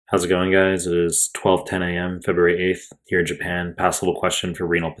How's it going, guys? It is 12:10 a.m., February 8th, here in Japan. Pass level question for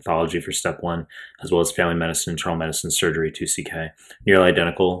renal pathology for step 1, as well as family medicine, internal medicine, surgery, 2CK. Nearly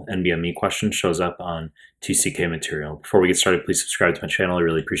identical nbme question shows up on 2CK material. Before we get started, please subscribe to my channel. I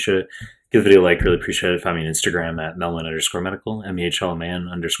really appreciate it. Give the video a like, really appreciate it. Find me on Instagram at mehlman_medical,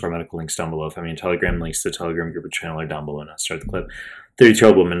 mehlman_medical, links down below. Find me on Telegram, links to the Telegram group and channel are down below. Now start the clip.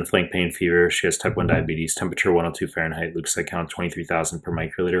 32-year-old woman, flank pain, fever. She has type 1 diabetes, temperature 102 Fahrenheit, leukocyte count 23,000 per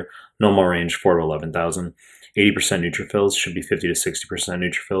microliter, normal range 4 to 11,000. 80% neutrophils, should be 50 to 60%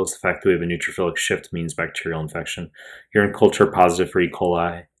 neutrophils. The fact that we have a neutrophilic shift means bacterial infection. Urine culture positive for E.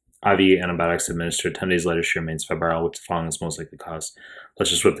 coli. IV antibiotics administered 10 days later, she remains febrile. Which the following is most likely cause?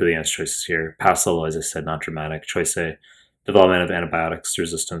 Let's just whip through the answer choices here. Pass level, as I said, not dramatic. Choice A, development of antibiotics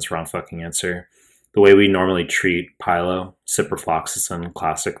resistance, wrong fucking answer. The way we normally treat pyelo, ciprofloxacin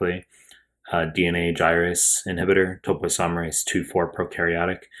classically, DNA gyrase inhibitor, topoisomerase 2,4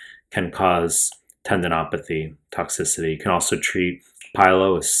 prokaryotic, can cause tendinopathy, toxicity. You can also treat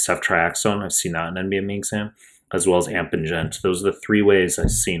pyelo with ceftriaxone. I've seen that in nbme exam, as well as ampingent. Those are the 3 ways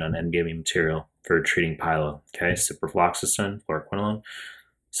I've seen on nbme material for treating pyelo. Okay, ciprofloxacin, fluoroquinolone,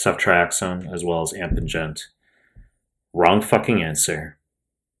 ceftriaxone, as well as ampingent. Wrong fucking answer.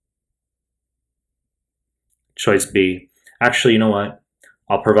 Choice B. Actually, you know what?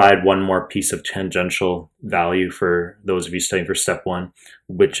 I'll provide one more piece of tangential value for those of you studying for step 1,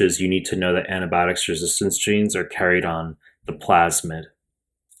 which is you need to know that antibiotics resistance genes are carried on the plasmid.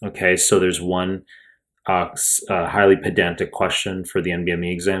 Okay, so there's one highly pedantic question for the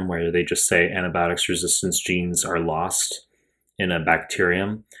nbme exam where they just say antibiotics resistance genes are lost in a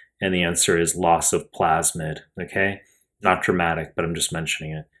bacterium, and the answer is loss of plasmid. Okay, not dramatic, but I'm just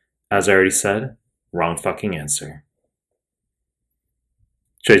mentioning it. As I already said, wrong fucking answer.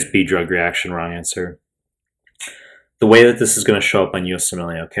 Choice B, drug reaction, wrong answer. The way that this is going to show up on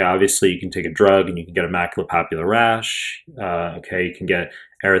USMLE, okay, obviously you can take a drug and you can get a maculopapular rash, okay, you can get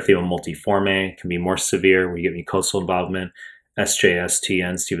erythema multiforme, it can be more severe where you get mucosal involvement,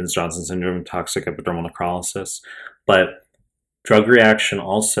 SJSTN, Stevens-Johnson syndrome, toxic epidermal necrolysis. But drug reaction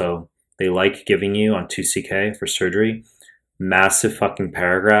also, they like giving you on 2CK for surgery, massive fucking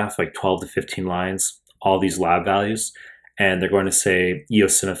paragraph, like 12 to 15 lines, all these lab values, and they're going to say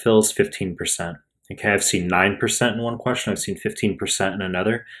eosinophils 15%. Okay, I've seen 9% in one question, I've seen 15% in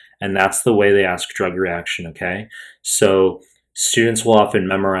another, and that's the way they ask drug reaction, okay? So students will often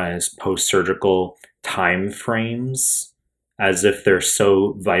memorize post-surgical time frames as if they're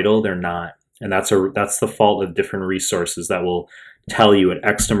so vital. They're not. And that's the fault of different resources that will tell you at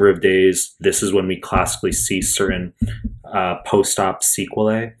X number of days, this is when we classically see certain post-op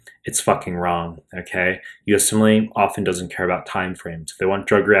sequelae. It's fucking wrong, okay? USMLE often doesn't care about time frames. If they want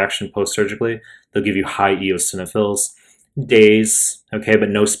drug reaction post-surgically, they'll give you high eosinophils, days, okay, but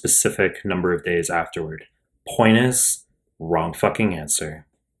no specific number of days afterward. Point is, wrong fucking answer.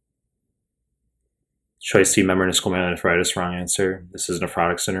 Choice C, membranous glomerulonephritis, wrong answer. This is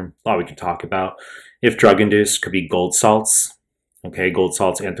nephrotic syndrome. A lot we can talk about. If drug-induced, could be gold salts. Okay, gold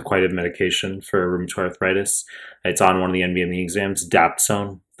salts, antiquated medication for rheumatoid arthritis. It's on one of the nbme exams.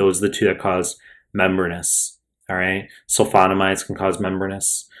 Dapsone. Those are the 2 that cause membranous. All right, sulfonamides can cause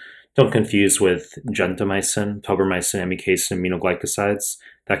membranous. Don't confuse with gentamicin, tobramycin, amikacin, aminoglycosides.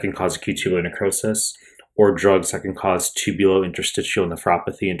 That can cause acute tubular necrosis. Or drugs that can cause tubulointerstitial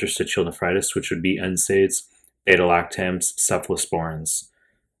nephropathy, interstitial nephritis, which would be NSAIDs, beta-lactams, cephalosporins.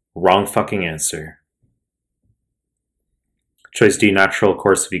 Wrong fucking answer. Choice D, natural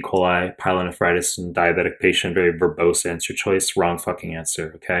course of E. coli, pyelonephritis in diabetic patient, very verbose answer choice, wrong fucking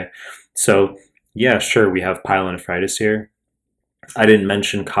answer, okay? So, yeah, sure, we have pyelonephritis here. I didn't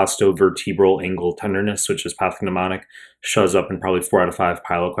mention costovertebral angle tenderness, which is pathognomonic, shows up in probably 4 out of 5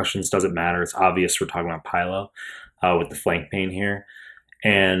 pyelo questions. Doesn't matter, it's obvious we're talking about pyelo with the flank pain here.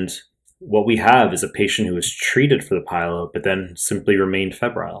 And what we have is a patient who was treated for the pyelo, but then simply remained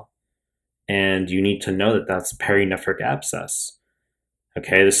febrile. And you need to know that that's perinephric abscess.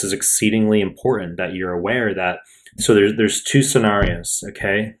 Okay, this is exceedingly important that you're aware that, so there's 2 scenarios,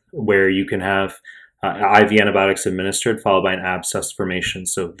 okay, where you can have IV antibiotics administered followed by an abscess formation.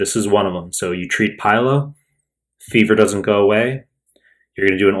 So this is one of them. So you treat pyelo, fever doesn't go away, you're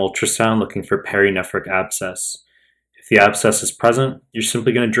going to do an ultrasound looking for perinephric abscess. If the abscess is present, you're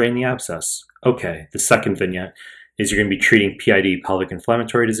simply going to drain the abscess. Okay, the second vignette is you're going to be treating PID, pelvic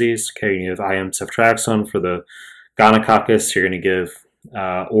inflammatory disease. Okay, you have IM ceftriaxone for the gonococcus. You're going to give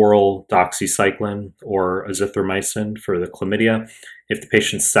oral doxycycline or azithromycin for the chlamydia. If the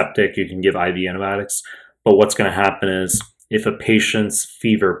patient's septic, you can give IV antibiotics. But what's going to happen is if a patient's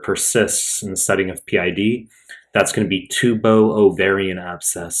fever persists in the setting of PID, That's going to be tuboovarian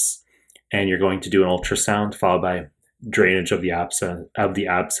abscess, and you're going to do an ultrasound followed by drainage of the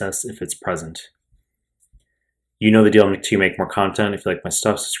abscess if it's present. You know the deal. To make more content. If you like my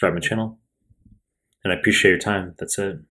stuff, subscribe my channel. And I appreciate your time. That's it.